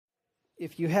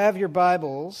If you have your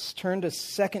Bibles, turn to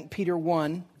 2 Peter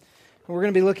 1. We're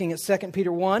going to be looking at 2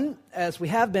 Peter 1, as we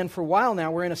have been for a while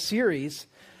now. We're in a series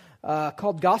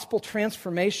called Gospel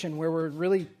Transformation, where we're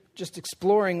really just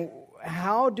exploring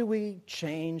how do we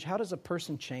change, how does a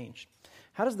person change?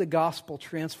 How does the gospel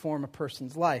transform a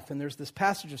person's life? And there's this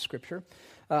passage of Scripture,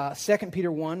 2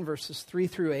 Peter 1, verses 3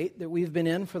 through 8, that we've been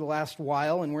in for the last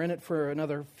while, and we're in it for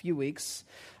another few weeks.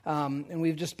 And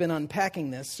we've just been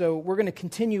unpacking this. So we're going to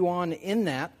continue on in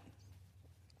that.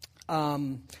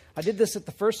 I did this at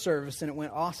the first service, and it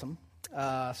went awesome. So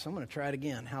I'm going to try it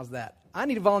again. How's that? I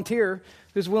need a volunteer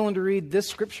who's willing to read this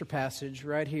scripture passage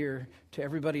right here to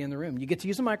everybody in the room. You get to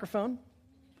use a microphone.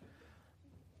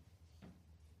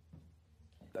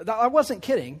 I wasn't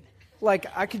kidding. Like,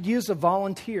 I could use a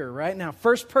volunteer right now.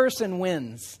 First person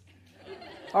wins.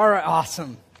 All right,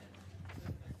 awesome.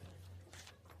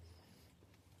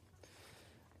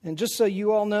 And just so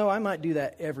you all know, I might do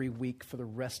that every week for the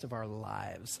rest of our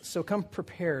lives. So come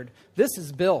prepared. This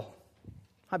is Bill.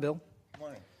 Hi, Bill. Good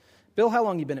morning. Bill, how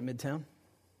long have you been at Midtown?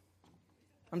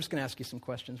 I'm just going to ask you some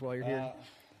questions while you're here.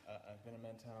 I've been in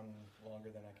Midtown longer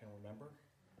than I can remember.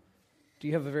 Do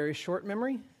you have a very short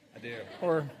memory? I do.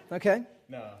 Or, okay.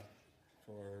 No,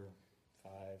 for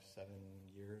 5-7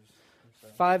 years or so.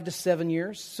 5 to 7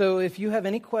 years. So if you have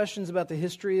any questions about the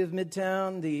history of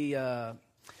Midtown, the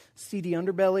seedy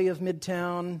underbelly of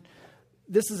Midtown,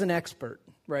 this is an expert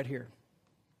right here.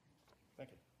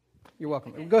 Thank you. You're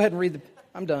welcome. Go ahead and read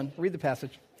I'm done. Read the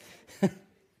passage. Okay,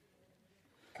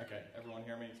 everyone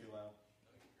hear me? Too loud?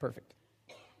 Perfect.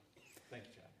 Thank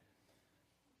you,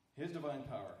 Chad. His divine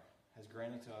power has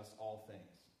granted to us all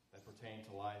things that pertain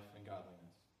to life and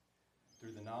godliness,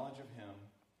 through the knowledge of him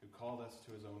who called us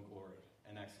to his own glory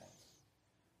and excellence,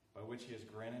 by which he has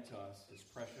granted to us his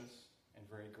precious and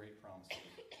very great promises,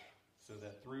 so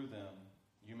that through them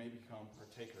you may become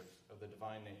partakers of the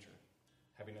divine nature,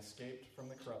 having escaped from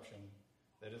the corruption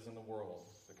that is in the world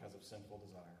because of sinful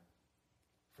desire.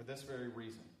 For this very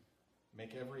reason,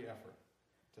 make every effort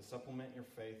to supplement your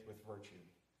faith with virtue,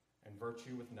 and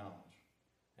virtue with knowledge,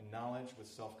 and knowledge with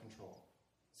self-control,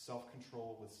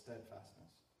 self-control with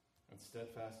steadfastness, and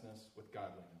steadfastness with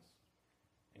godliness,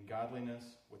 and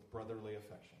godliness with brotherly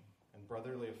affection, and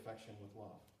brotherly affection with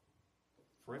love.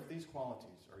 For if these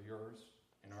qualities are yours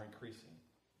and are increasing,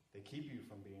 they keep you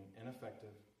from being ineffective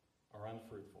or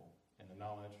unfruitful in the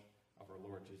knowledge of our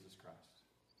Lord Jesus Christ.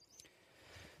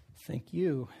 Thank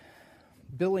you.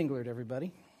 Bill Englert,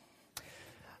 everybody.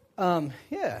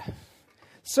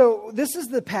 So this is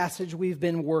the passage we've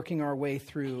been working our way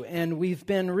through, and we've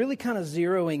been really kind of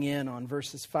zeroing in on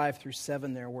verses 5 through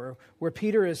 7 there, where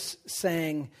Peter is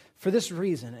saying, for this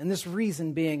reason, and this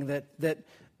reason being that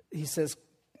he says,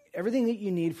 everything that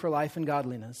you need for life and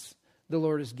godliness, the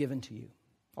Lord has given to you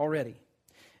already.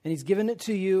 And he's given it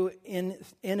to you in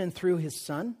and through his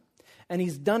Son, and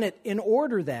he's done it in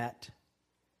order that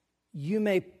you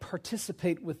may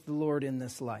participate with the Lord in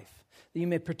this life, that you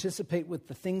may participate with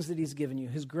the things that he's given you,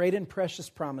 his great and precious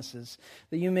promises,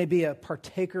 that you may be a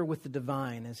partaker with the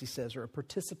divine, as he says, or a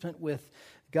participant with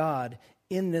God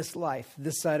in this life,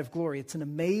 this side of glory. It's an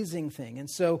amazing thing. And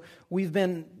so we've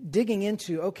been digging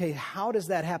into, okay, how does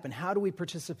that happen? How do we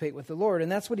participate with the Lord?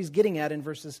 And that's what he's getting at in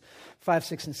verses 5,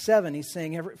 6, and 7. He's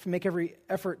saying, make every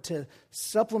effort to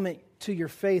supplement to your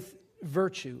faith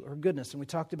virtue or goodness. And we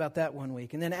talked about that one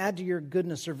week. And then add to your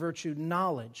goodness or virtue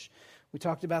knowledge. We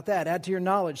talked about that. Add to your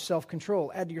knowledge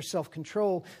self-control. Add to your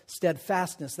self-control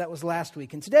steadfastness. That was last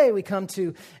week. And today we come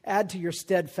to add to your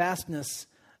steadfastness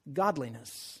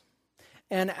godliness.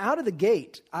 And out of the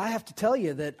gate, I have to tell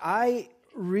you that I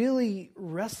really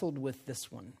wrestled with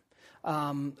this one.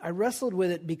 I wrestled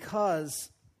with it because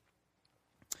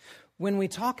when we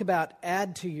talk about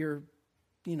add to your,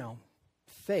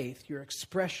 faith, your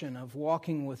expression of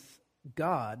walking with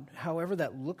God, however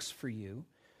that looks for you,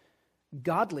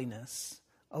 godliness,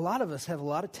 a lot of us have a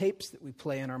lot of tapes that we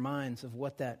play in our minds of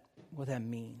what that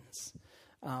means.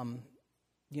 When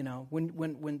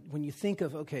you think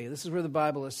of, okay, this is where the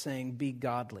Bible is saying be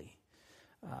godly,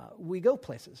 we go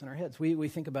places in our heads. We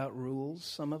think about rules,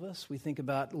 some of us. We think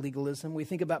about legalism. We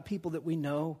think about people that we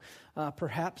know,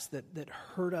 perhaps, that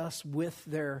hurt us with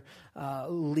their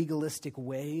legalistic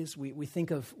ways. We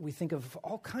think of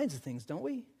all kinds of things, don't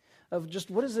we? Of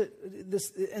just what is it?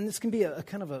 This can be a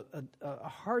kind of a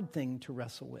hard thing to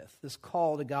wrestle with. This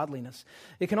call to godliness.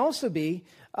 It can also be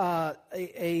an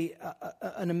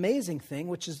amazing thing,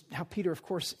 which is how Peter, of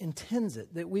course, intends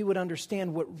it. That we would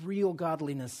understand what real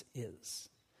godliness is.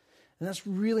 And that's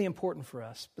really important for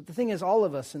us. But the thing is, all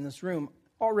of us in this room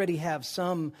already have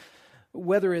some,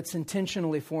 whether it's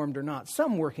intentionally formed or not,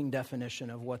 some working definition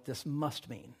of what this must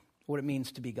mean. what it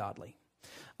means to be godly.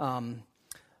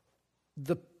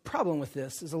 The problem with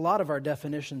this is a lot of our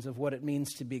definitions of what it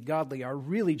means to be godly are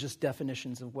really just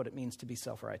definitions of what it means to be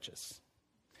self-righteous.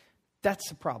 That's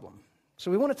the problem.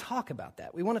 So we want to talk about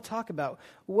that. We want to talk about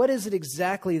what is it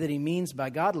exactly that he means by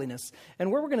godliness.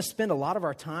 And where we're going to spend a lot of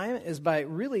our time is by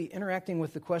really interacting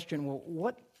with the question, well,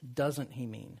 what doesn't he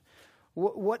mean?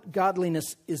 What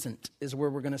godliness isn't is where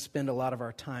we're going to spend a lot of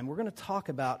our time. We're going to talk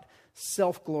about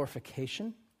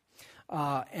self-glorification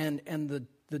and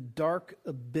the dark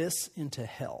abyss into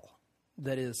hell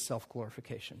that is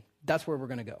self-glorification. That's where we're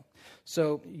going to go.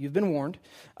 So you've been warned.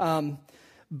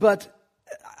 But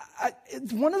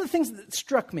one of the things that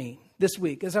struck me this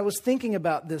week as I was thinking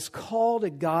about this call to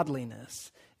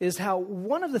godliness is how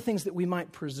one of the things that we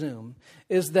might presume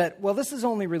is that, well, this is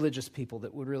only religious people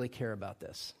that would really care about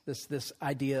this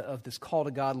idea of this call to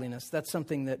godliness. That's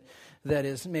something that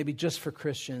is maybe just for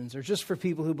Christians or just for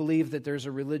people who believe that there's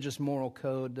a religious moral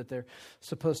code that they're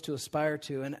supposed to aspire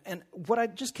to. And what I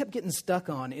just kept getting stuck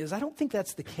on is I don't think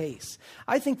that's the case.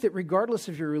 I think that regardless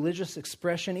of your religious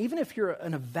expression, even if you're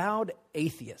an avowed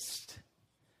atheist,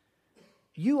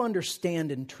 you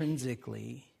understand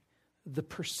intrinsically the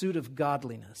pursuit of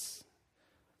godliness.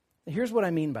 Here's what I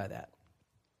mean by that.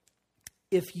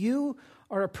 If you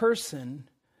are a person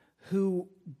who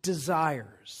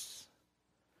desires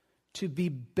to be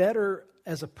better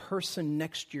as a person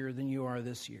next year than you are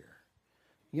this year,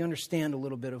 you understand a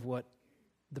little bit of what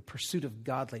the pursuit of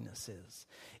godliness is.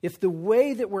 If the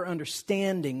way that we're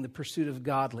understanding the pursuit of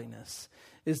godliness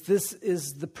is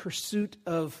the pursuit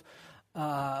of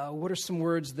what are some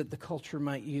words that the culture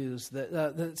might use?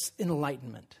 That's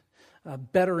enlightenment,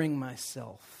 bettering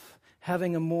myself,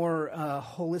 having a more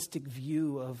holistic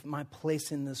view of my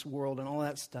place in this world and all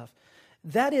that stuff.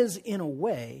 That is, in a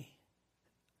way,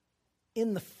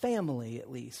 in the family at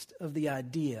least, of the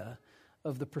idea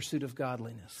of the pursuit of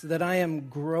godliness, that I am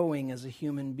growing as a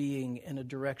human being in a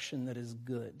direction that is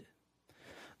good.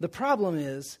 The problem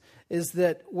is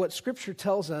that what Scripture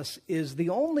tells us is the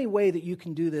only way that you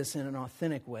can do this in an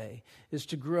authentic way is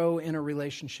to grow in a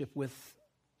relationship with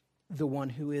the one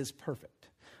who is perfect,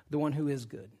 the one who is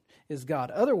good, is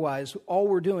God. Otherwise, all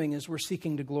we're doing is we're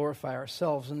seeking to glorify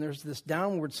ourselves, and there's this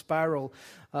downward spiral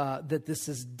that this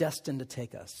is destined to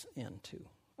take us into,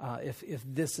 if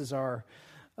this is our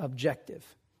objective.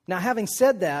 Now, having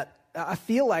said that, I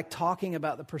feel like talking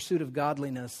about the pursuit of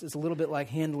godliness is a little bit like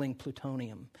handling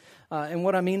plutonium. And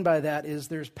what I mean by that is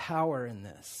there's power in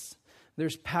this.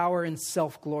 There's power in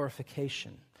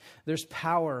self-glorification. There's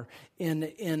power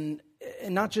in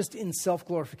not just in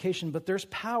self-glorification, but there's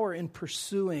power in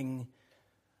pursuing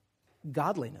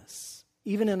godliness,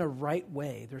 even in a right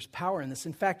way. There's power in this.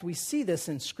 In fact, we see this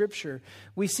in Scripture.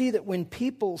 We see that when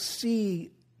people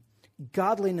see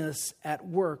godliness at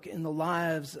work in the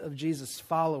lives of Jesus'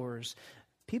 followers,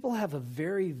 people have a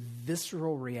very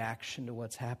visceral reaction to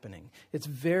what's happening. It's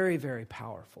very, very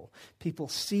powerful. People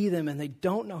see them and they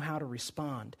don't know how to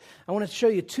respond. I want to show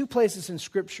you two places in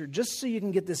Scripture just so you can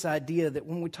get this idea that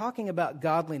when we're talking about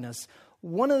godliness,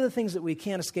 one of the things that we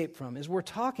can't escape from is we're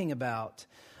talking about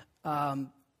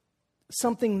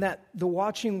something that the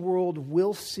watching world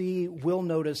will see, will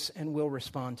notice, and will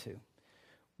respond to,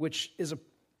 which is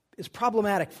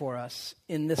problematic for us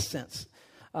in this sense.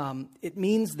 It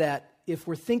means that if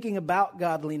we're thinking about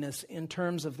godliness in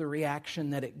terms of the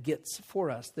reaction that it gets for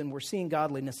us, then we're seeing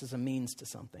godliness as a means to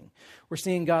something. We're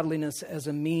seeing godliness as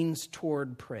a means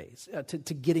toward praise,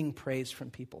 to getting praise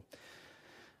from people.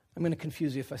 I'm going to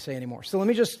confuse you if I say any more. So let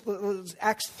me just,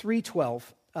 Acts 3:12.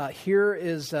 Here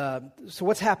is, so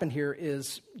what's happened here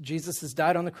is Jesus has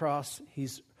died on the cross.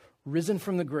 He's risen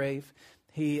from the grave.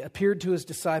 He appeared to his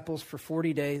disciples for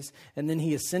 40 days, and then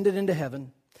he ascended into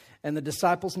heaven. And the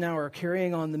disciples now are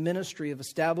carrying on the ministry of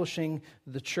establishing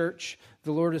the church.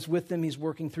 The Lord is with them. He's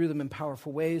working through them in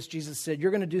powerful ways. Jesus said,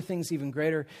 you're going to do things even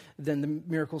greater than the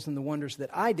miracles and the wonders that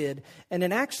I did. And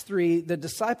in Acts 3, the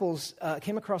disciples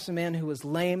came across a man who was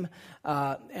lame,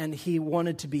 and he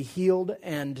wanted to be healed,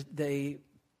 and they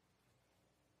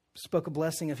spoke a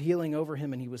blessing of healing over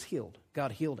him, and he was healed.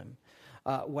 God healed him.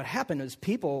 What happened is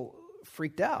people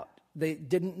freaked out. They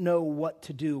didn't know what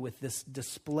to do with this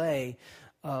display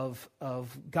of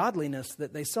godliness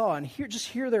that they saw, and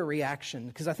hear their reaction,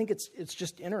 because I think it's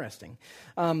just interesting.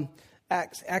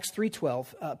 Acts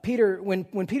 3:12. Peter,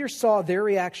 when Peter saw their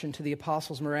reaction to the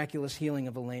apostles' miraculous healing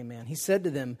of a lame man, he said to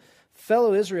them,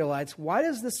 "Fellow Israelites, why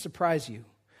does this surprise you?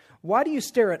 Why do you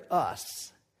stare at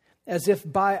us as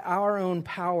if by our own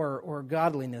power or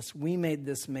godliness we made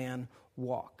this man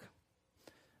walk?"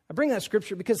 I bring that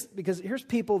scripture because here's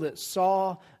people that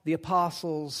saw the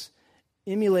apostles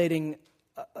emulating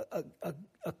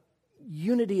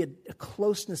unity, a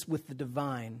closeness with the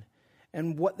divine.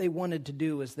 And what they wanted to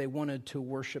do is they wanted to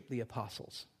worship the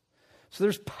apostles. So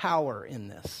there's power in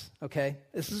this, okay?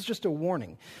 This is just a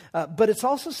warning. But it's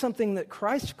also something that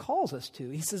Christ calls us to.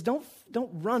 He says, don't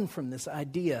run from this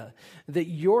idea that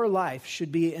your life should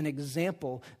be an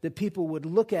example that people would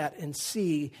look at and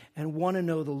see and want to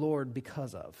know the Lord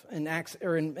because of. In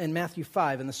Matthew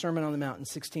 5, in the Sermon on the Mount in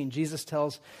 16, Jesus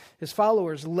tells his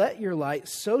followers, let your light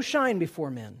so shine before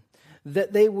men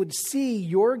that they would see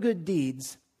your good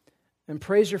deeds and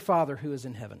praise your Father who is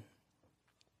in heaven.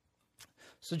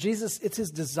 So Jesus, it's his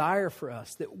desire for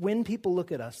us that when people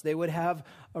look at us, they would have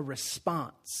a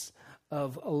response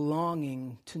of a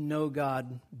longing to know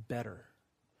God better.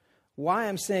 Why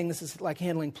I'm saying this is like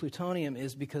handling plutonium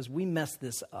is because we mess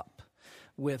this up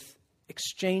with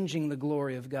exchanging the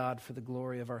glory of God for the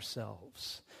glory of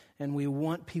ourselves. And we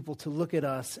want people to look at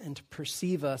us and to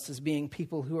perceive us as being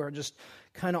people who are just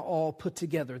kind of all put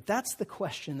together. That's the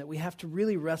question that we have to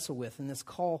really wrestle with in this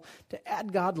call to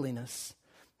add godliness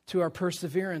to our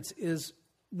perseverance is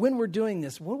when we're doing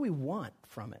this, what do we want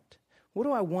from it? What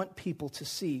do I want people to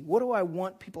see? How do I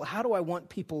want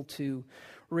people to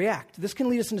react? This can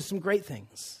lead us into some great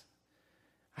things.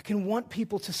 I can want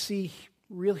people to see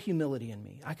real humility in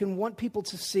me. I can want people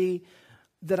to see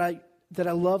that I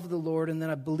love the Lord and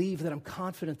that I believe, that I'm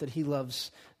confident that he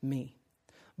loves me.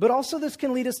 But also this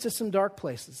can lead us to some dark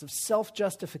places of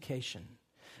self-justification.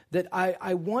 That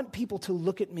I want people to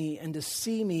look at me and to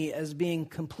see me as being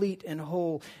complete and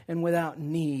whole and without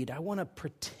need. I want to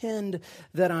pretend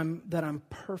that I'm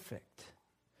perfect.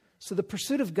 So the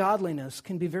pursuit of godliness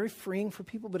can be very freeing for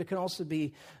people, but it can also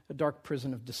be a dark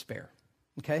prison of despair.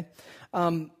 Okay?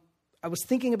 I was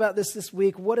thinking about this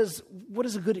week. What is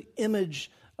a good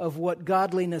image of what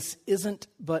godliness isn't,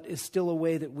 but is still a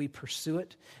way that we pursue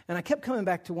it? And I kept coming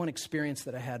back to one experience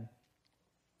that I had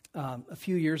a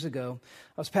few years ago.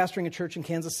 I was pastoring a church in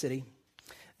Kansas City,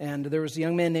 and there was a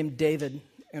young man named David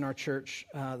in our church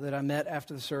that I met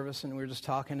after the service, and we were just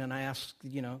talking, and I asked,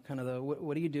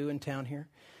 what do you do in town here?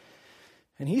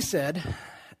 And he said,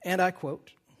 and I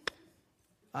quote,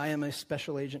 I am a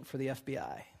special agent for the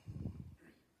FBI.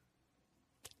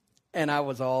 And I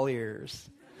was all ears.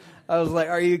 I was like,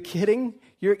 are you kidding?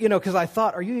 Because I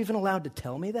thought, are you even allowed to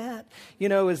tell me that?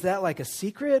 Is that like a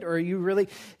secret, or are you really?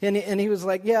 And he was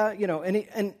like, yeah,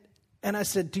 and I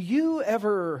said, do you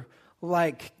ever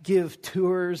give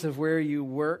tours of where you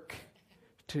work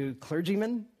to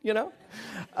clergymen?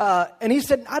 And he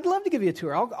said, I'd love to give you a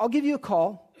tour. I'll give you a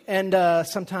call and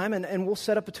sometime, and we'll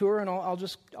set up a tour, and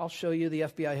I'll show you the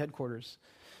FBI headquarters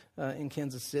in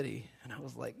Kansas City. And I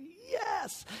was like,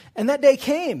 yes. And that day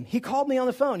came. He called me on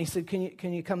the phone. He said,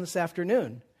 can you come this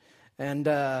afternoon? And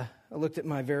I looked at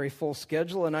my very full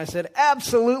schedule, and I said,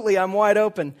 absolutely, I'm wide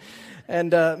open.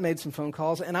 And made some phone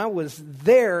calls, and I was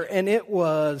there, and it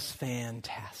was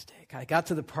fantastic. I got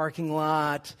to the parking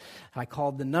lot. I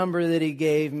called the number that he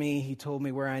gave me. He told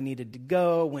me where I needed to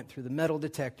go, went through the metal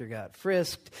detector, got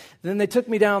frisked. Then they took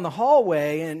me down the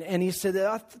hallway, and he said,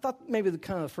 I thought maybe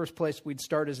the first place we'd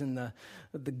start is in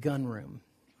the gun room.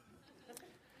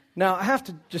 Now, I have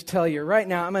to just tell you, right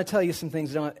now, I'm going to tell you some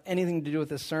things that don't have anything to do with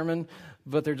this sermon,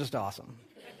 but they're just awesome.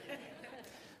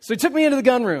 So he took me into the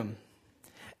gun room,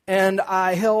 and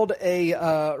I held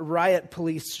a riot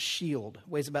police shield.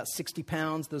 Weighs about 60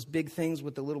 pounds, those big things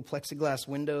with the little plexiglass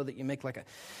window that you make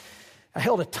I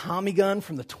held a Tommy gun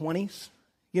from the 20s.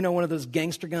 One of those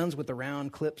gangster guns with the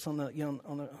round clips on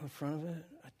the front of it.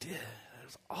 I did. It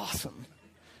was awesome.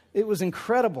 It was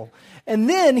incredible. And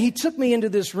then he took me into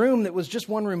this room that was just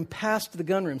one room past the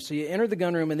gun room. So you enter the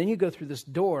gun room, and then you go through this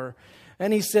door.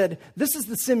 And he said, this is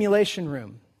the simulation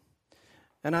room.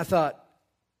 And I thought,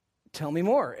 tell me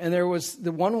more. And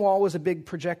the one wall was a big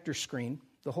projector screen,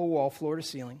 the whole wall, floor to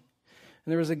ceiling.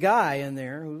 And there was a guy in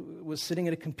there who was sitting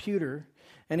at a computer,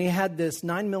 and he had this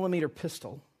 9mm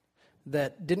pistol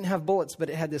that didn't have bullets, but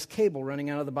it had this cable running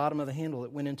out of the bottom of the handle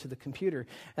that went into the computer.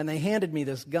 And they handed me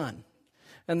this gun.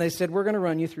 And they said, we're going to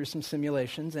run you through some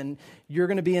simulations, and you're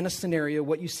going to be in a scenario.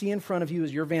 What you see in front of you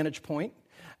is your vantage point.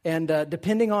 And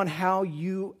depending on how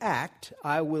you act,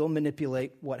 I will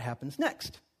manipulate what happens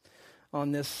next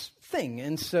on this thing.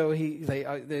 And so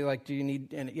they like, do you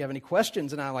have any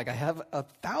questions? And I have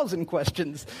 1,000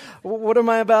 questions. What am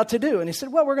I about to do? And he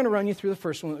said, well, we're going to run you through the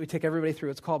first one that we take everybody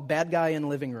through. It's called Bad Guy in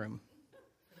Living Room,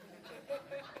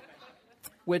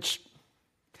 which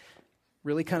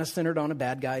really kind of centered on a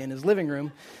bad guy in his living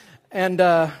room and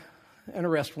an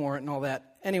arrest warrant and all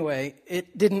that. Anyway,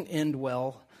 it didn't end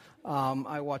well.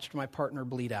 I watched my partner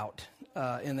bleed out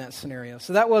in that scenario.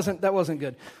 So that wasn't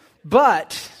good.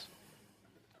 But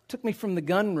it took me from the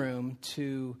gun room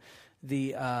to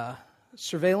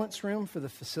surveillance room for the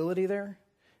facility there.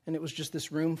 And it was just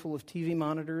this room full of TV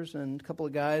monitors and a couple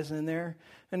of guys in there.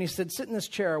 And he said, sit in this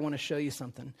chair, I want to show you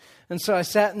something. And so I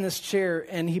sat in this chair,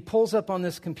 and he pulls up on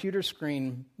this computer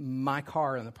screen my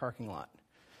car in the parking lot.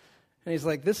 And he's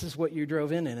like, this is what you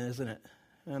drove in, isn't it?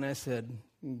 And I said,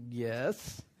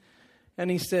 yes. And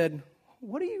he said,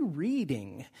 what are you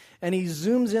reading? And he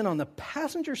zooms in on the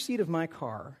passenger seat of my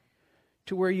car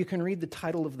to where you can read the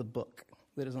title of the book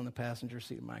that is on the passenger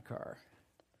seat of my car.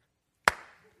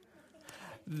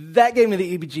 That gave me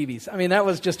the EBGBs. I mean, that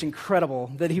was just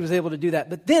incredible that he was able to do that.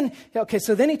 But then,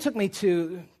 so then he took me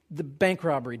to the bank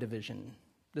robbery division.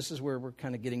 This is where we're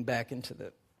kind of getting back into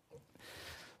the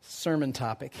sermon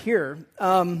topic here.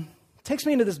 Takes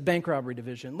me into this bank robbery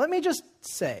division. Let me just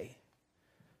say,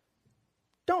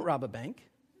 don't rob a bank,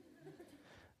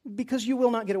 because you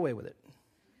will not get away with it.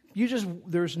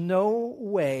 There's no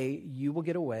way you will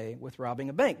get away with robbing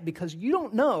a bank, because you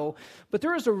don't know, but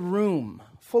there is a room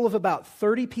full of about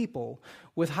 30 people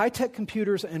with high-tech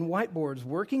computers and whiteboards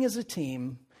working as a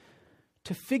team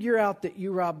to figure out that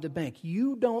you robbed a bank.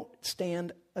 You don't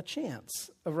stand a chance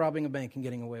of robbing a bank and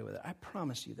getting away with it. I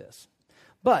promise you this.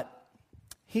 But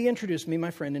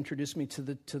my friend introduced me to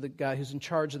the guy who's in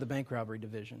charge of the bank robbery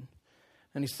division.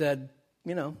 And he said,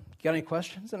 got any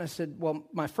questions? And I said, well,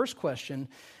 my first question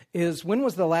is, when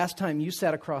was the last time you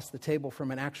sat across the table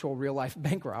from an actual real-life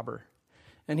bank robber?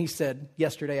 And he said,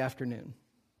 yesterday afternoon.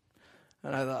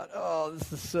 And I thought, oh,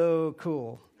 this is so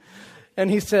cool. And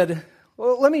he said,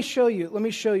 well, let me show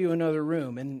you another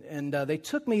room. And they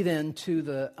took me then to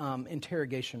the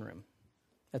interrogation room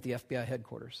at the FBI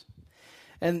headquarters.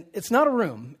 And it's not a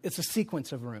room, it's a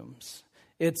sequence of rooms.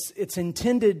 It's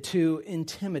intended to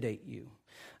intimidate you.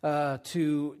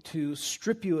 To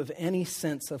strip you of any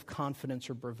sense of confidence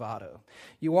or bravado.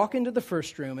 You walk into the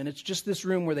first room, and it's just this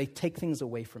room where they take things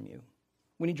away from you.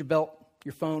 We need your belt,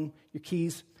 your phone, your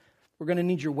keys. We're going to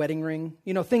need your wedding ring.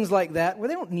 Things like that, where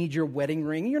they don't need your wedding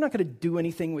ring. You're not going to do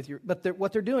anything with but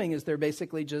what they're doing is they're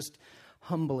basically just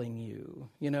humbling you,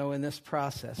 in this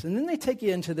process. And then they take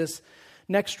you into this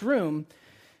next room,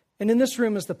 and in this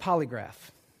room is the polygraph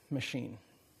machine.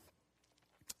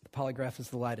 The polygraph is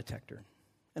the lie detector.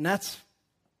 And that's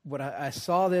what I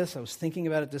saw this. I was thinking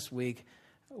about it this week.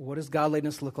 What does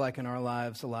godliness look like in our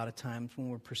lives a lot of times when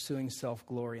we're pursuing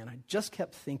self-glory? And I just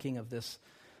kept thinking of this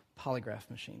polygraph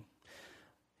machine.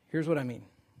 Here's what I mean.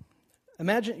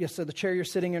 Imagine, so the chair you're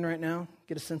sitting in right now,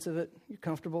 get a sense of it. You're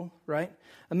comfortable, right?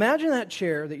 Imagine that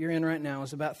chair that you're in right now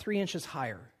is about 3 inches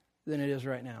higher than it is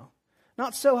right now.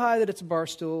 Not so high that it's a bar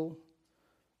stool,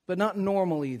 but not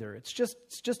normal either. It's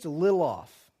just a little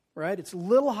off. Right? It's a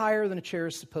little higher than a chair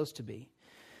is supposed to be.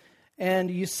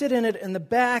 And you sit in it, and the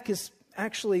back is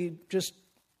actually just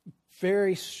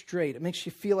very straight. It makes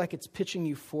you feel like it's pitching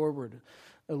you forward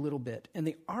a little bit. And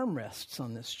the armrests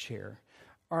on this chair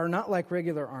are not like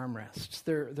regular armrests.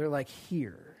 They're like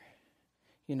here.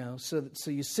 So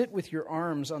you sit with your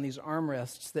arms on these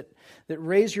armrests that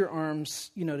raise your arms,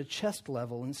 to chest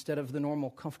level instead of the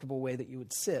normal comfortable way that you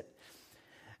would sit.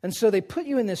 And so they put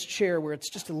you in this chair where it's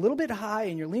just a little bit high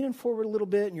and you're leaning forward a little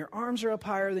bit and your arms are up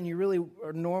higher than you really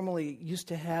are normally used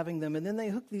to having them. And then they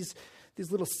hook these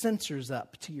little sensors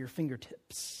up to your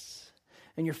fingertips.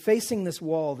 And you're facing this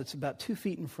wall that's about 2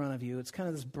 feet in front of you. It's kind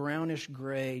of this brownish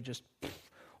gray, just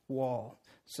wall.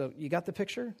 So you got the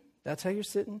picture? That's how you're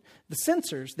sitting. The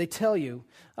sensors, they tell you,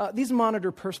 these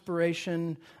monitor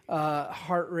perspiration,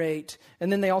 heart rate,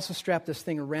 and then they also strap this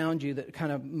thing around you that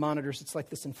kind of monitors, it's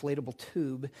like this inflatable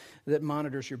tube that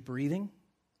monitors your breathing.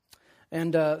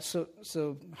 And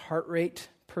so heart rate,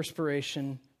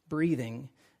 perspiration, breathing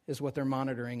is what they're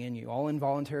monitoring in you, all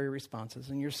involuntary responses.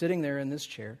 And you're sitting there in this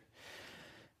chair.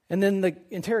 And then the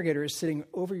interrogator is sitting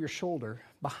over your shoulder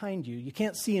behind you. You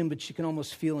can't see him, but you can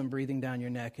almost feel him breathing down your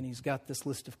neck. And he's got this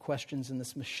list of questions in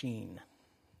this machine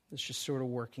that's just sort of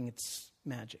working its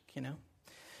magic, And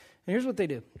here's what they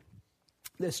do.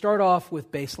 They start off with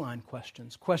baseline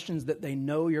questions that they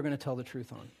know you're going to tell the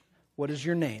truth on. What is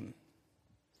your name?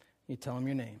 You tell them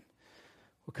your name.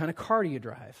 What kind of car do you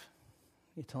drive?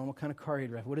 You tell them what kind of car you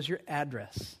drive. What is your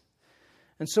address?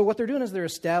 And so what they're doing is they're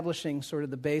establishing sort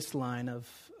of the baseline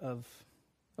of,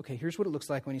 okay, here's what it looks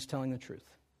like when he's telling the truth.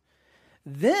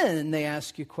 Then they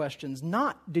ask you questions,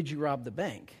 not did you rob the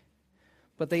bank,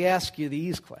 but they ask you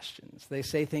these questions. They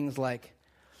say things like,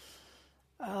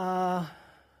 have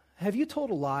you told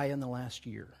a lie in the last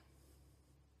year?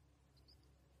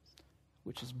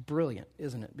 Which is brilliant,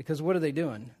 isn't it? Because what are they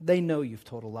doing? They know you've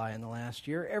told a lie in the last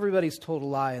year. Everybody's told a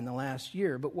lie in the last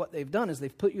year. But what they've done is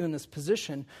they've put you in this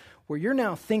position where you're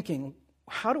now thinking,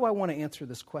 how do I want to answer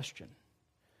this question?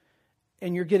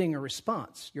 and you're getting a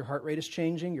response. Your heart rate is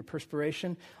changing, your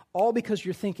perspiration, all because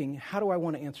you're thinking, how do I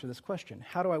want to answer this question?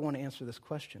 How do I want to answer this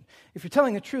question? If you're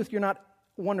telling the truth, you're not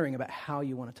wondering about how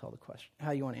you want to tell the question,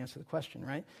 how you want to answer the question,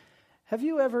 right? Have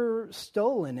you ever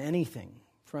stolen anything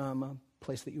from a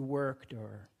place that you worked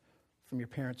or from your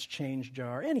parents' change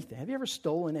jar, anything? Have you ever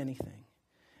stolen anything?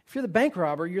 If you're the bank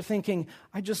robber, you're thinking,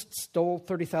 I just stole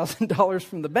 $30,000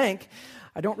 from the bank.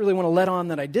 I don't really want to let on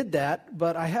that I did that,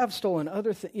 but I have stolen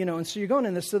other things, and so you're going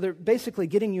in this, so they're basically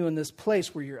getting you in this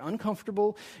place where you're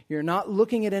uncomfortable, you're not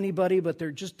looking at anybody, but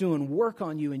they're just doing work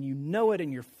on you, and you know it,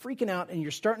 and you're freaking out, and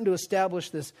you're starting to establish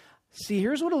this, see,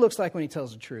 here's what it looks like when he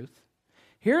tells the truth.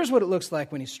 Here's what it looks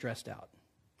like when he's stressed out.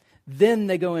 Then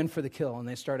they go in for the kill, and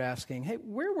they start asking, hey,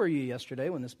 where were you yesterday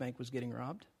when this bank was getting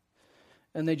robbed?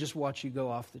 And they just watch you go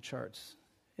off the charts,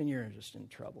 and you're just in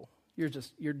trouble.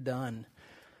 You're done.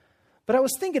 But I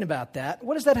was thinking about that.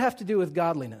 What does that have to do with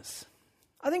godliness?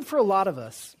 I think for a lot of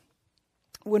us,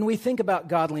 when we think about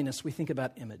godliness, we think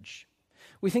about image.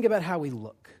 We think about how we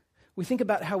look. We think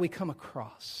about how we come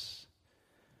across.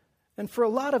 And for a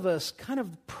lot of us, kind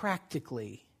of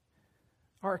practically,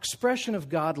 our expression of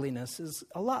godliness is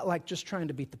a lot like just trying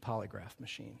to beat the polygraph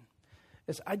machine.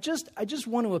 I just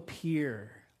want to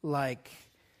appear like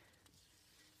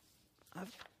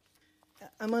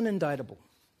I'm unindictable.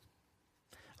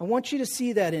 I want you to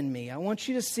see that in me. I want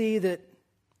you to see that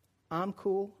I'm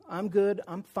cool, I'm good,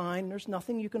 I'm fine. There's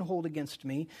nothing you can hold against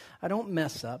me. I don't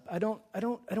mess up. I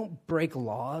don't break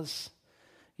laws.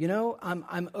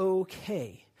 I'm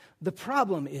okay. The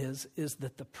problem is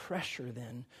that the pressure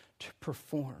then to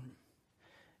perform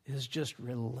is just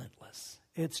relentless.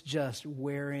 It's just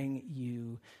wearing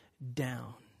you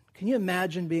down. Can you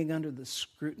imagine being under the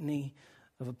scrutiny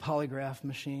of a polygraph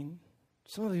machine?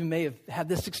 Some of you may have had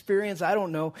this experience, I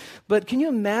don't know. But can you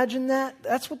imagine that?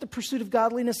 That's what the pursuit of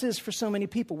godliness is for so many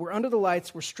people. We're under the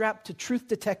lights, we're strapped to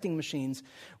truth-detecting machines.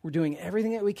 We're doing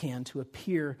everything that we can to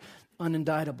appear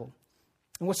unindictable.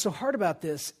 And what's so hard about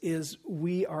this is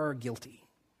we are guilty.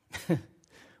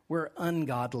 We're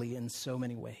ungodly in so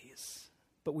many ways.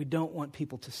 But we don't want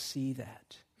people to see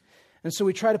that. And so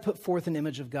we try to put forth an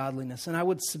image of godliness. And I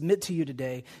would submit to you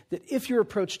today that if your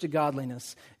approach to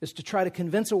godliness is to try to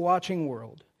convince a watching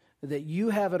world that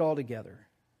you have it all together,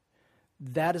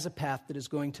 that is a path that is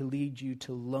going to lead you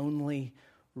to lonely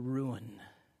ruin.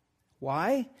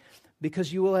 Why?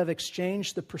 Because you will have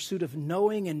exchanged the pursuit of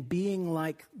knowing and being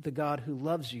like the God who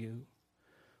loves you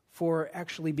for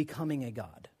actually becoming a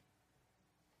God.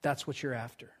 That's what you're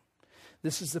after.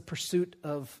 This is the pursuit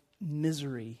of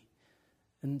misery.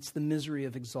 And it's the misery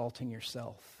of exalting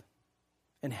yourself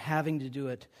and having to do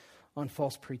it on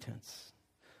false pretense.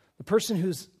 The person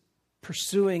who's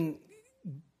pursuing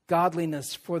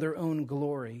godliness for their own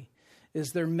glory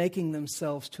is they're making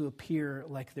themselves to appear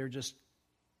like they're just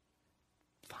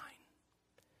fine.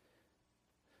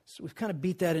 So we've kind of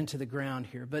beat that into the ground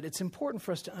here, but it's important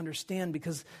for us to understand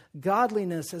because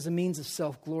godliness as a means of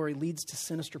self-glory leads to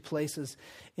sinister places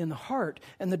in the heart.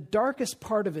 And the darkest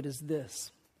part of it is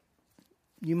this.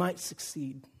 You might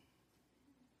succeed.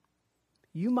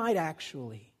 You might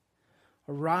actually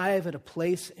arrive at a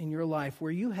place in your life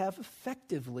where you have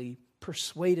effectively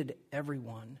persuaded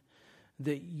everyone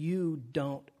that you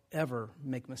don't ever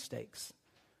make mistakes.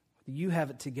 That you have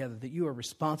it together, that you are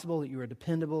responsible, that you are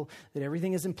dependable, that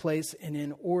everything is in place and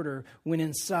in order, when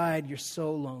inside you're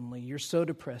so lonely, you're so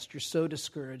depressed, you're so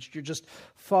discouraged, you're just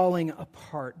falling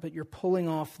apart, but you're pulling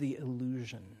off the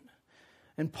illusion.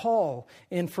 And Paul,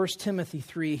 in 1 Timothy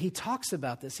 3, he talks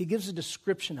about this. He gives a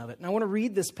description of it. And I want to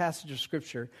read this passage of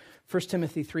Scripture, 1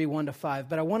 Timothy 3, 1-5.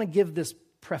 But I want to give this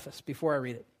preface before I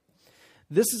read it.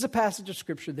 This is a passage of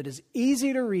Scripture that is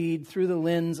easy to read through the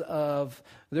lens of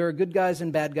there are good guys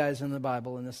and bad guys in the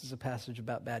Bible, and this is a passage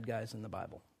about bad guys in the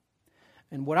Bible.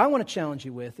 And what I want to challenge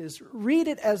you with is read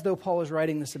it as though Paul is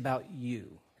writing this about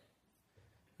you.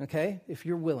 Okay? If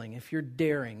you're willing, if you're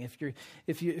daring,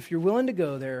 if you're willing to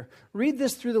go there, read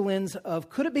this through the lens of,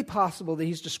 could it be possible that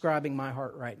he's describing my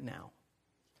heart right now?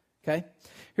 Okay?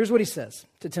 Here's what he says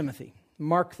to Timothy.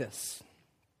 Mark this.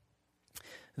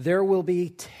 There will be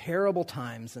terrible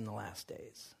times in the last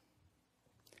days.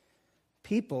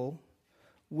 People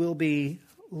will be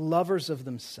lovers of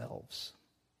themselves,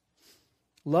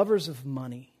 lovers of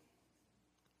money,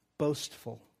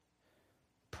 boastful,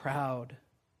 proud,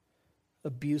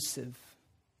 abusive,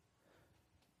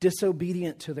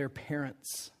 disobedient to their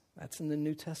parents. That's in the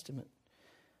New Testament.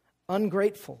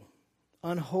 Ungrateful,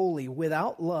 unholy,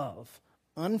 without love,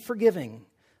 unforgiving,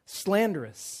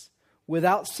 slanderous,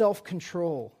 without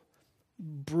self-control,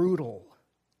 brutal,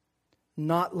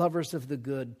 not lovers of the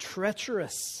good,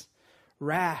 treacherous,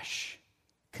 rash,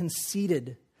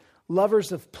 conceited,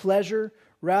 lovers of pleasure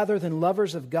rather than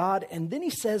lovers of God. And then he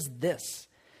says this,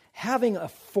 having a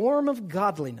form of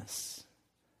godliness,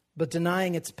 but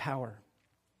denying its power.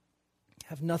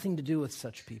 Have nothing to do with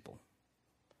such people.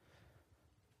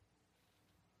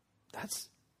 That's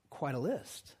quite a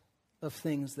list of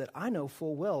things that I know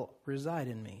full well reside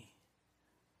in me.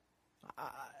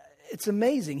 It's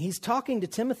amazing. He's talking to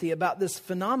Timothy about this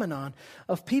phenomenon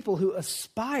of people who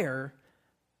aspire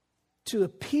to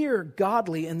appear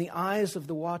godly in the eyes of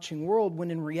the watching world,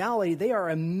 when in reality they are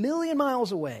a million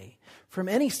miles away from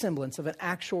any semblance of an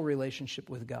actual relationship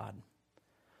with God.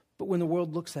 But when the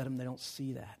world looks at them, they don't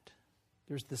see that.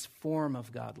 There's this form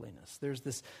of godliness. There's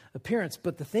this appearance.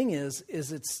 But the thing is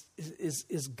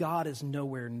God is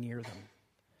nowhere near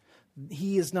them.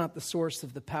 He is not the source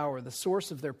of the power. The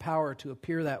source of their power to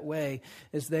appear that way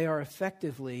is they are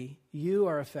effectively, you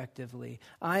are effectively,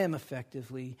 I am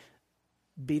effectively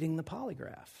beating the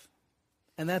polygraph.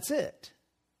 And that's it.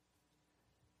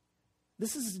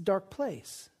 This is a dark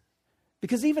place.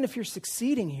 Because even if you're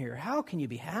succeeding here, how can you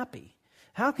be happy?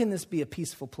 How can this be a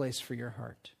peaceful place for your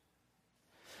heart?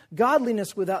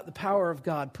 Godliness without the power of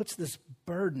God puts this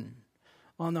burden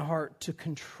on the heart to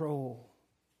control.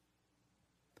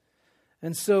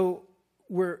 And so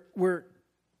we're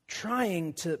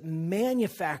trying to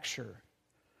manufacture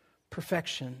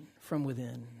perfection from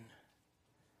within.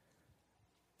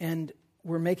 And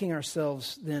we're making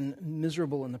ourselves then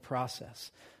miserable in the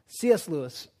process. C.S.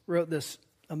 Lewis wrote this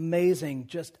amazing,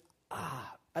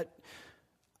 I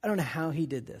don't know how he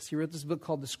did this. He wrote this book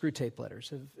called The Screwtape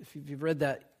Letters. If you've read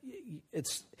that,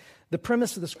 it's the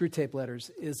premise of the Screwtape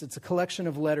Letters is it's a collection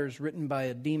of letters written by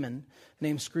a demon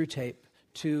named Screwtape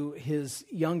to his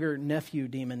younger nephew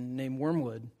demon named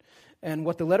Wormwood. And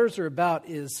what the letters are about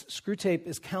is Screwtape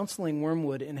is counseling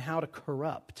Wormwood in how to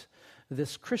corrupt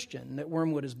this Christian that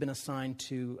Wormwood has been assigned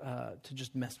to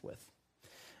just mess with.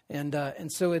 And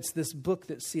so it's this book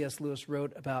that C.S. Lewis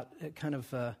wrote about kind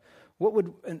of what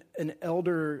would an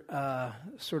elder,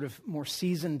 sort of more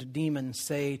seasoned demon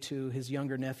say to his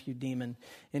younger nephew demon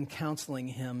in counseling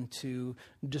him to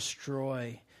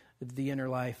destroy the inner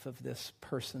life of this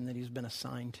person that he's been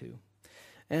assigned to.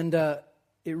 And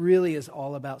it really is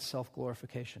all about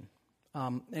self-glorification.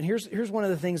 And here's one of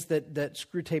the things that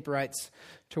Screwtape writes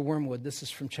to Wormwood. This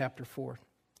is from chapter 4.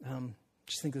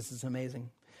 Just think this is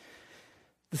amazing.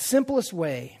 The simplest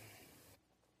way,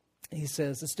 he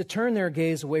says, is to turn their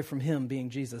gaze away from him, being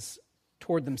Jesus,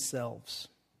 toward themselves.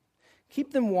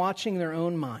 Keep them watching their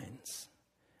own minds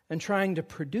and trying to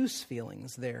produce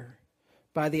feelings there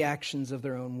by the actions of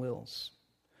their own wills.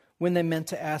 When they meant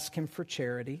to ask him for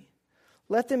charity,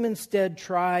 let them instead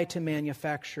try to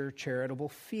manufacture charitable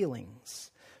feelings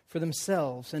for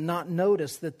themselves and not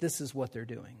notice that this is what they're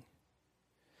doing.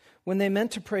 When they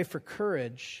meant to pray for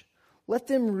courage, let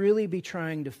them really be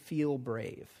trying to feel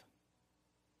brave.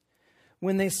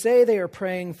 When they say they are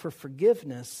praying for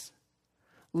forgiveness,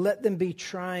 let them be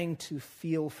trying to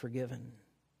feel forgiven.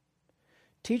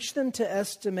 Teach them to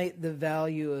estimate the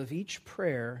value of each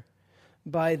prayer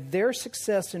by their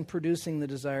success in producing the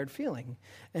desired feeling,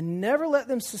 and never let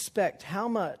them suspect how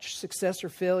much success or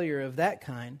failure of that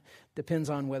kind depends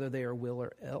on whether they are well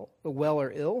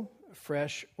or ill,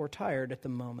 fresh or tired at the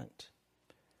moment.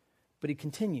 But he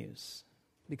continues,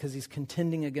 because he's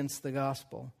contending against the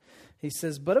gospel. He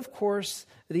says, but of course,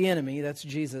 the enemy, that's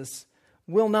Jesus,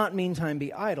 will not meantime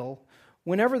be idle.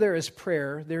 Whenever there is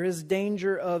prayer, there is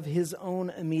danger of his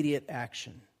own immediate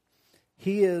action.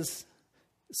 He is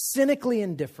cynically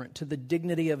indifferent to the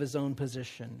dignity of his own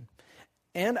position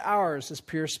and ours as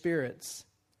pure spirits.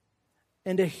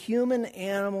 And to human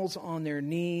animals on their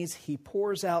knees, he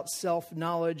pours out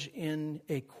self-knowledge in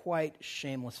a quite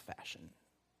shameless fashion.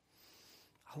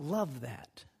 I love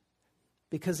that,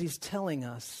 because he's telling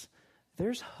us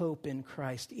there's hope in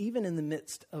Christ, even in the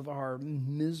midst of our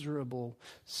miserable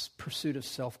pursuit of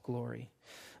self-glory.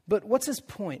 But what's his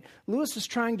point? Lewis is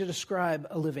trying to describe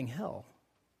a living hell,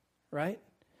 right?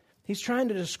 He's trying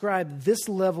to describe this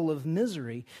level of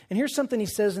misery. And here's something he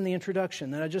says in the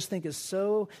introduction that I just think is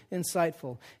so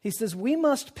insightful. He says, we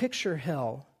must picture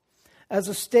hell as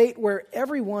a state where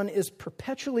everyone is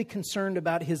perpetually concerned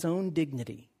about his own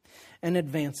dignity and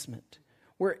advancement,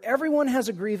 where everyone has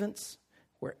a grievance,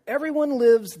 where everyone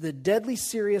lives the deadly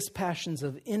serious passions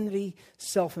of envy,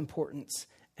 self-importance,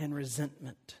 and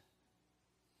resentment.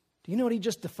 Do you know what he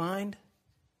just defined?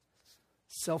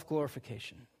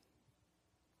 Self-glorification.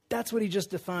 That's what he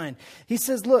just defined. He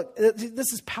says, look,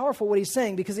 this is powerful what he's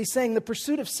saying, because he's saying the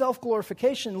pursuit of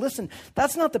self-glorification, listen,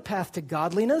 that's not the path to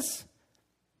godliness.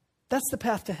 That's the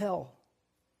path to hell.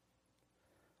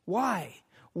 Why?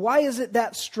 Why is it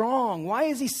that strong? Why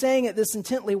is he saying it this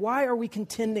intently? Why are we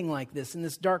contending like this in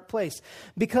this dark place?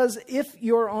 Because if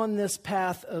you're on this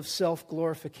path of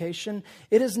self-glorification,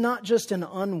 it is not just an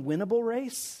unwinnable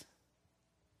race.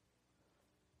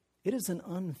 It is an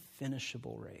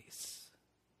unfinishable race.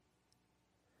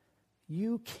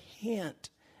 You can't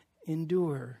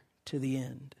endure to the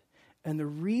end. And the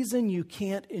reason you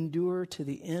can't endure to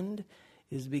the end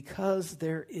is because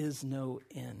there is no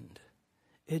end.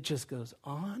 It just goes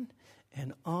on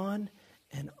and on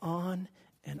and on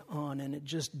and on, and it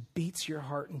just beats your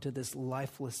heart into this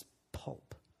lifeless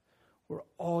pulp where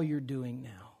all you're doing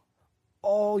now,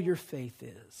 all your faith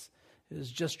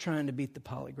is just trying to beat the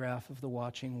polygraph of the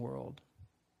watching world.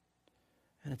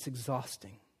 And it's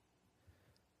exhausting.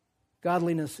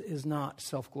 Godliness is not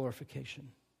self-glorification.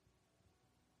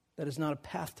 That is not a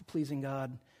path to pleasing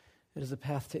God. It is a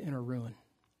path to inner ruin.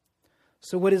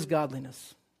 So what is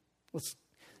godliness? Let's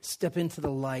step into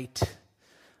the light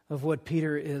of what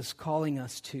Peter is calling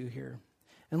us to here.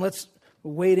 And let's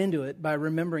wade into it by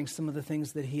remembering some of the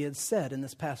things that he had said in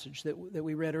this passage that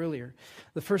we read earlier.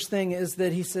 The first thing is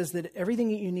that he says that everything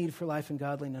that you need for life and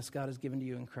godliness, God has given to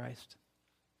you in Christ.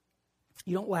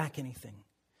 You don't lack anything.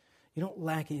 You don't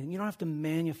lack anything. You don't have to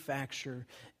manufacture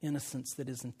innocence that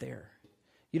isn't there.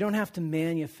 You don't have to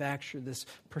manufacture this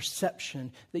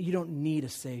perception that you don't need a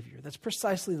Savior. That's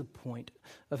precisely the point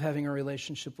of having a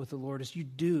relationship with the Lord, is you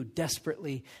do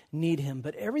desperately need Him.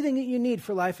 But everything that you need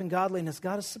for life and godliness,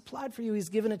 God has supplied for you. He's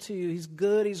given it to you. He's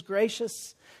good. He's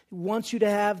gracious. He wants you to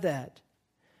have that.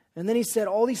 And then he said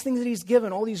all these things that He's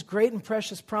given, all these great and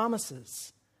precious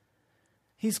promises.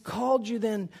 He's called you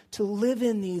then to live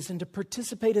in these and to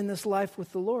participate in this life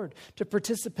with the Lord, to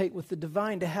participate with the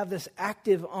divine, to have this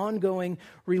active, ongoing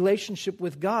relationship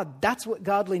with God. That's what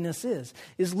godliness is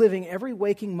living every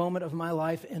waking moment of my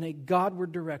life in a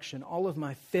Godward direction. All of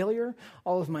my failure,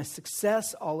 all of my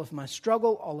success, all of my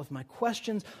struggle, all of my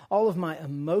questions, all of my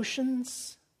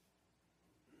emotions.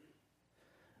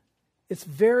 It's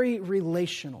very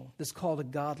relational, this call to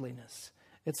godliness.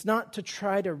 It's not to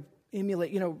try to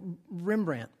emulate,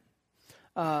 Rembrandt,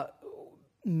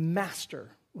 master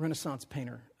Renaissance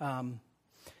painter,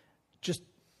 just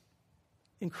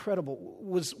incredible,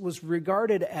 was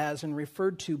regarded as and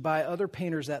referred to by other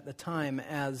painters at the time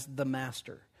as the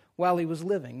master while he was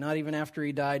living, not even after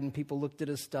he died and people looked at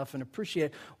his stuff and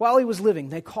appreciated it. While he was living,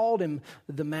 they called him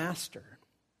the master.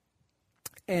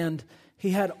 And he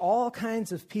had all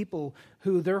kinds of people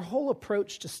who their whole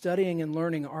approach to studying and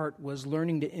learning art was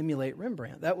learning to emulate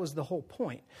Rembrandt. That was the whole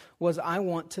point, was I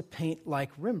want to paint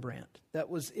like Rembrandt. That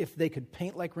was, if they could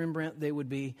paint like Rembrandt, they would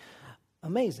be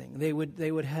amazing. They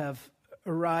would have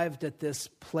arrived at this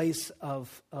place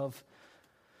of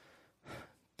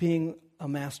being a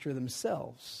master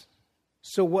themselves.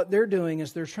 So what they're doing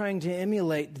is they're trying to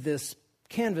emulate this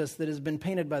canvas that has been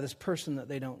painted by this person that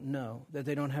they don't know, that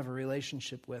they don't have a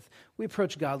relationship with. We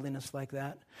approach godliness like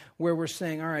that, where we're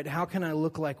saying, all right, how can I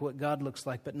look like what God looks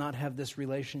like, but not have this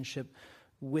relationship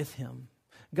with Him?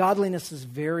 Godliness is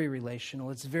very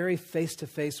relational. It's very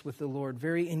face-to-face with the Lord,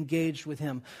 very engaged with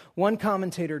Him. One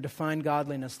commentator defined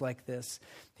godliness like this.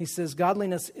 He says,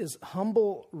 godliness is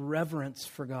humble reverence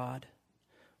for God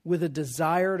with a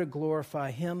desire to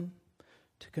glorify Him,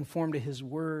 to conform to His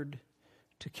word,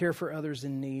 to care for others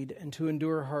in need, and to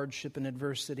endure hardship and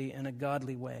adversity in a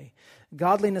godly way.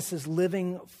 Godliness is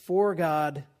living for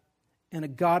God in a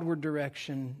Godward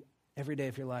direction every day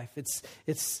of your life.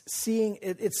 It's seeing,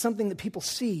 it's something that people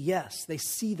see, yes, they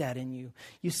see that in you.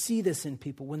 You see this in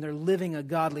people. When they're living a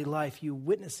godly life, you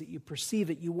witness it, you perceive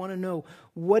it, you want to know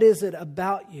what is it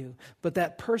about you. But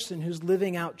that person who's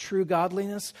living out true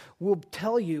godliness will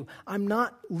tell you, I'm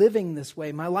not living this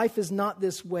way. My life is not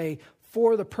this way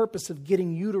for the purpose of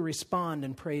getting you to respond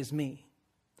and praise me.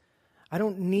 I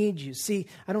don't need you. See,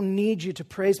 I don't need you to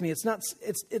praise me.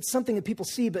 It's something that people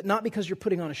see, but not because you're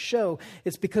putting on a show.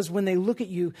 It's because when they look at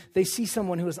you, they see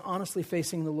someone who is honestly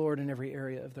facing the Lord in every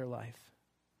area of their life.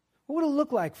 What would it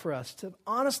look like for us to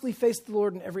honestly face the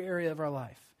Lord in every area of our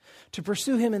life? To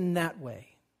pursue Him in that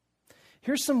way?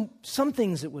 Here's some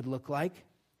things it would look like.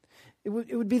 It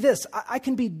would be this. I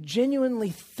can be genuinely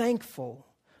thankful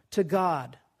to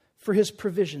God for His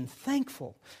provision,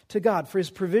 thankful to God for His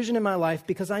provision in my life,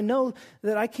 because I know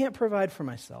that I can't provide for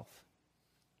myself.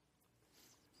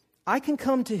 I can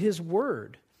come to His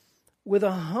Word with a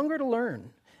hunger to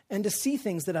learn and to see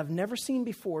things that I've never seen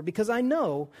before, because I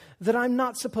know that I'm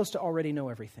not supposed to already know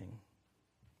everything.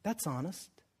 That's honest.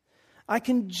 I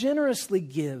can generously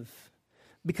give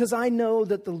because I know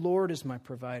that the Lord is my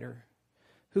provider,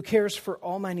 who cares for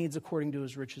all my needs according to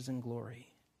His riches and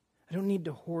glory. I don't need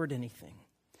to hoard anything.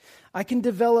 I can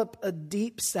develop a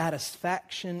deep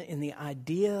satisfaction in the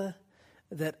idea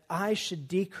that I should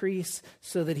decrease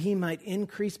so that He might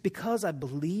increase, because I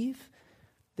believe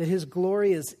that His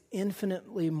glory is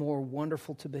infinitely more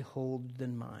wonderful to behold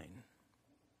than mine.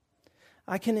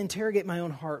 I can interrogate my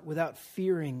own heart without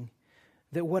fearing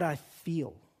that what I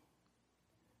feel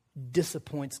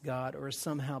disappoints God or is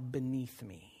somehow beneath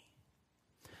me.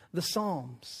 The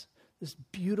Psalms, this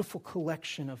beautiful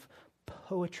collection of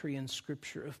poetry and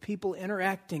scripture, of people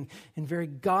interacting in very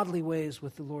godly ways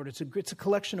with the Lord. It's a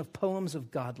collection of poems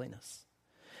of godliness.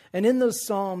 And in those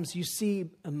Psalms, you see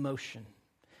emotion.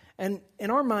 And in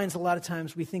our minds, a lot of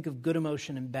times we think of good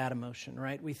emotion and bad emotion,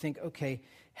 right? We think, okay,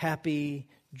 happy,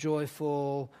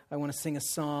 joyful, I want to sing a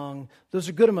song. Those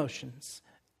are good emotions.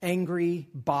 Angry,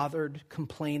 bothered,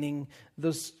 complaining,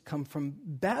 those come from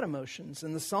bad emotions.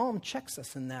 And the Psalm checks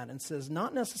us in that and says,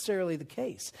 not necessarily the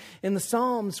case. In the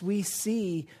Psalms, we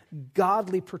see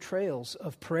godly portrayals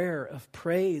of prayer, of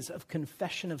praise, of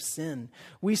confession of sin.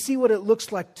 We see what it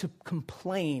looks like to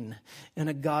complain in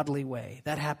a godly way.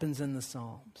 That happens in the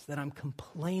Psalms, that I'm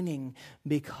complaining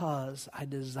because I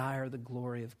desire the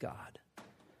glory of God.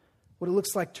 What it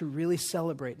looks like to really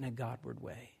celebrate in a Godward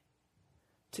way.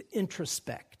 To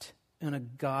introspect in a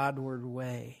Godward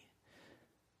way.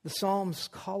 The Psalms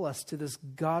call us to this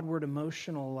Godward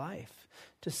emotional life,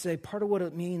 to say part of what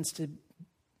it means to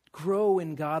grow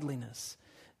in godliness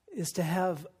is to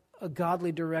have a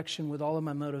godly direction with all of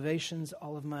my motivations,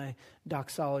 all of my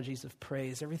doxologies of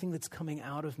praise, everything that's coming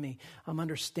out of me. I'm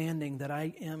understanding that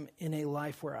I am in a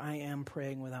life where I am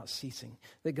praying without ceasing,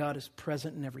 that God is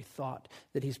present in every thought,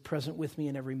 that He's present with me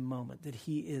in every moment, that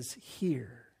He is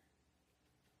here.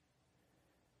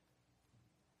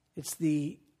 It's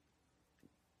the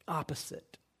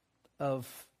opposite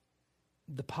of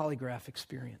the polygraph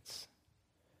experience.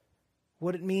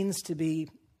 What it means to be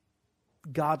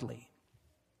godly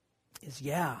is,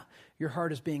 your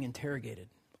heart is being interrogated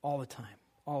all the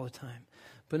time.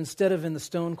 But instead of in the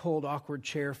stone-cold, awkward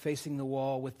chair facing the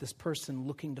wall with this person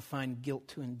looking to find guilt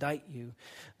to indict you,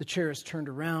 the chair is turned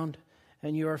around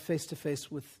and you are face-to-face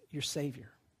with your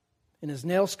Savior in His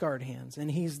nail-scarred hands, and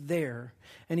He's there,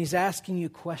 and He's asking you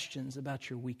questions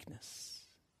about your weakness.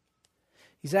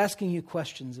 He's asking you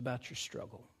questions about your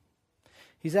struggle.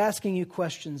 He's asking you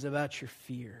questions about your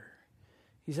fear.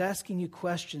 He's asking you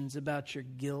questions about your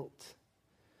guilt,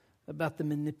 about the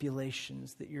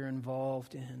manipulations that you're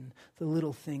involved in, the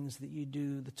little things that you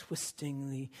do, the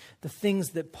twisting, the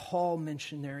things that Paul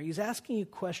mentioned there. He's asking you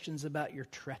questions about your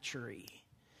treachery.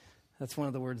 That's one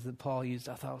of the words that Paul used.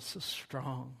 I thought was so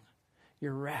strong.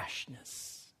 Your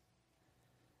rashness.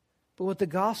 But what the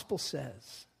gospel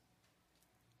says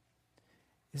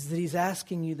is that He's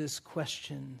asking you these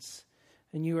questions,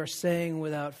 and you are saying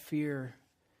without fear,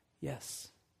 yes,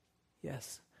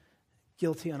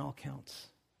 guilty on all counts,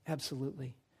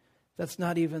 absolutely. That's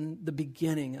not even the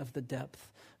beginning of the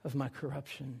depth of my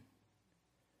corruption.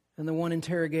 And the one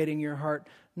interrogating your heart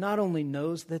not only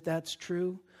knows that that's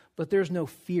true, but there's no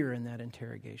fear in that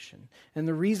interrogation. And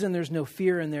the reason there's no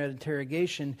fear in that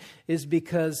interrogation is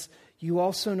because you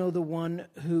also know the one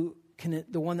who can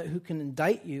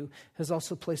indict you has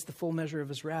also placed the full measure of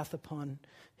His wrath upon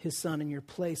His Son in your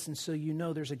place. And so you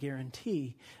know there's a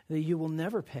guarantee that you will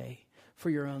never pay for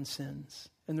your own sins.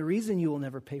 And the reason you will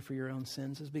never pay for your own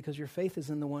sins is because your faith is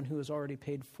in the one who has already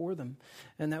paid for them.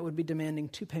 And that would be demanding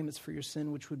 2 payments for your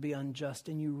sin, which would be unjust.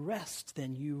 And you rest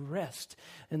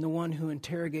in the one who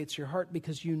interrogates your heart,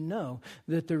 because you know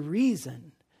that the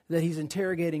reason that He's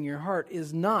interrogating your heart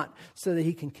is not so that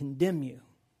He can condemn you,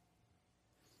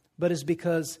 but is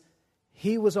because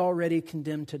He was already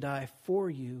condemned to die for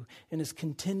you and is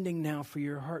contending now for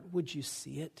your heart. Would you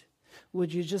see it?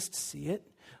 Would you just see it?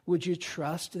 Would you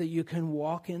trust that you can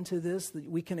walk into this, that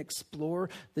we can explore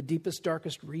the deepest,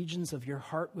 darkest regions of your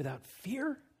heart without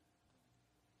fear?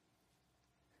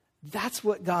 That's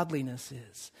what godliness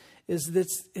is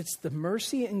this, it's the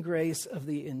mercy and grace of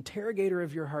the interrogator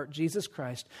of your heart, Jesus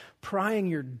Christ, prying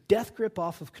your death grip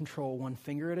off of control one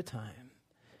finger at a time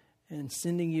and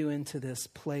sending you into this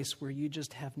place where you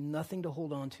just have nothing to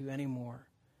hold on to anymore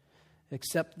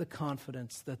except the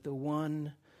confidence that the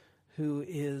one who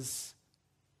is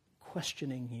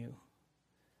questioning you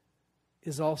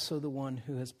is also the one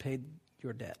who has paid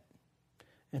your debt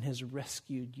and has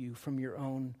rescued you from your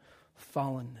own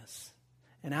fallenness.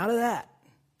 And out of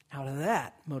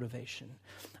that motivation,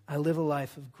 I live a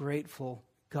life of grateful,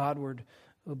 Godward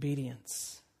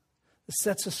obedience. This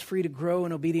sets us free to grow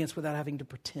in obedience without having to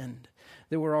pretend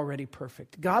that we're already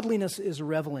perfect. Godliness is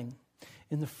reveling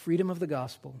in the freedom of the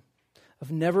gospel,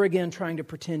 of never again trying to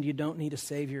pretend you don't need a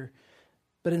Savior,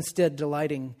 but instead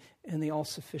delighting in the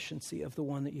all-sufficiency of the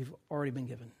one that you've already been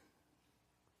given.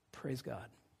 Praise God.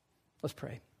 Let's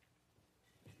pray.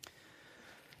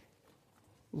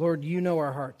 Lord, you know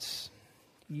our hearts.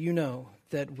 You know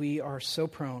that we are so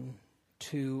prone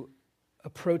to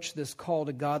approach this call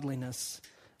to godliness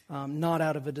not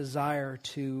out of a desire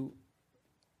to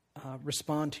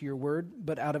respond to your word,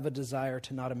 but out of a desire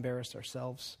to not embarrass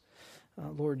ourselves.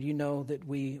 Lord, you know that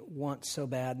we want so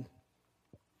bad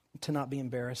to not be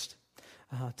embarrassed,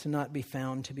 to not be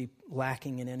found to be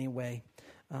lacking in any way.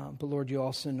 But Lord, you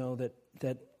also know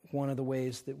that one of the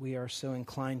ways that we are so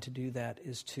inclined to do that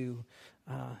is to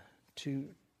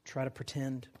try to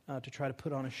pretend, to try to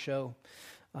put on a show,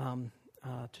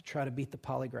 to try to beat the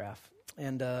polygraph.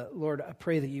 And Lord, I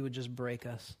pray that you would just break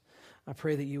us. I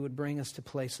pray that you would bring us to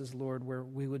places, Lord, where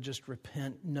we would just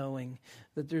repent knowing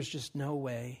that there's just no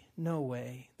way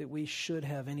that we should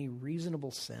have any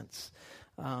reasonable sense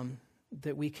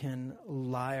that we can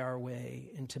lie our way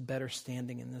into better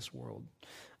standing in this world.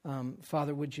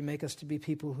 Father, would you make us to be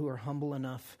people who are humble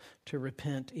enough to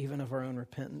repent even of our own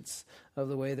repentance, of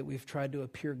the way that we've tried to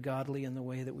appear godly in the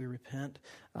way that we repent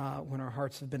when our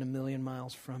hearts have been a million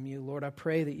miles from you. Lord, I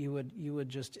pray that you would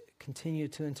just continue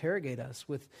to interrogate us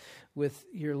with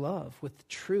your love, with the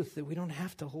truth, that we don't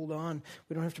have to hold on,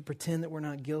 we don't have to pretend that we're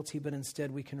not guilty, but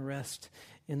instead we can rest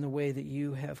in the way that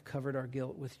you have covered our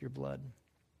guilt with your blood.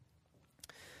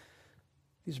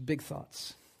 These are big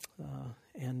thoughts.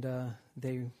 And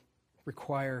they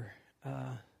require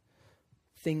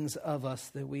things of us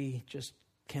that we just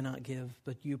cannot give,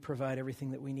 but you provide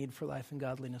everything that we need for life and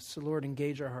godliness. So Lord,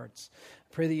 engage our hearts.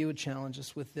 I pray that you would challenge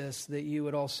us with this, that you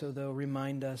would also, though,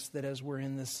 remind us that as we're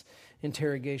in this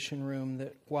interrogation room,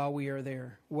 that while we are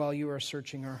there, while you are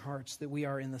searching our hearts, that we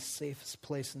are in the safest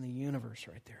place in the universe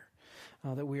right there.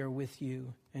 That we are with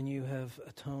you, and you have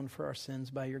atoned for our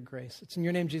sins by your grace. It's in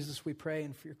your name, Jesus, we pray,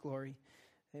 and for your glory.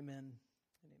 Amen.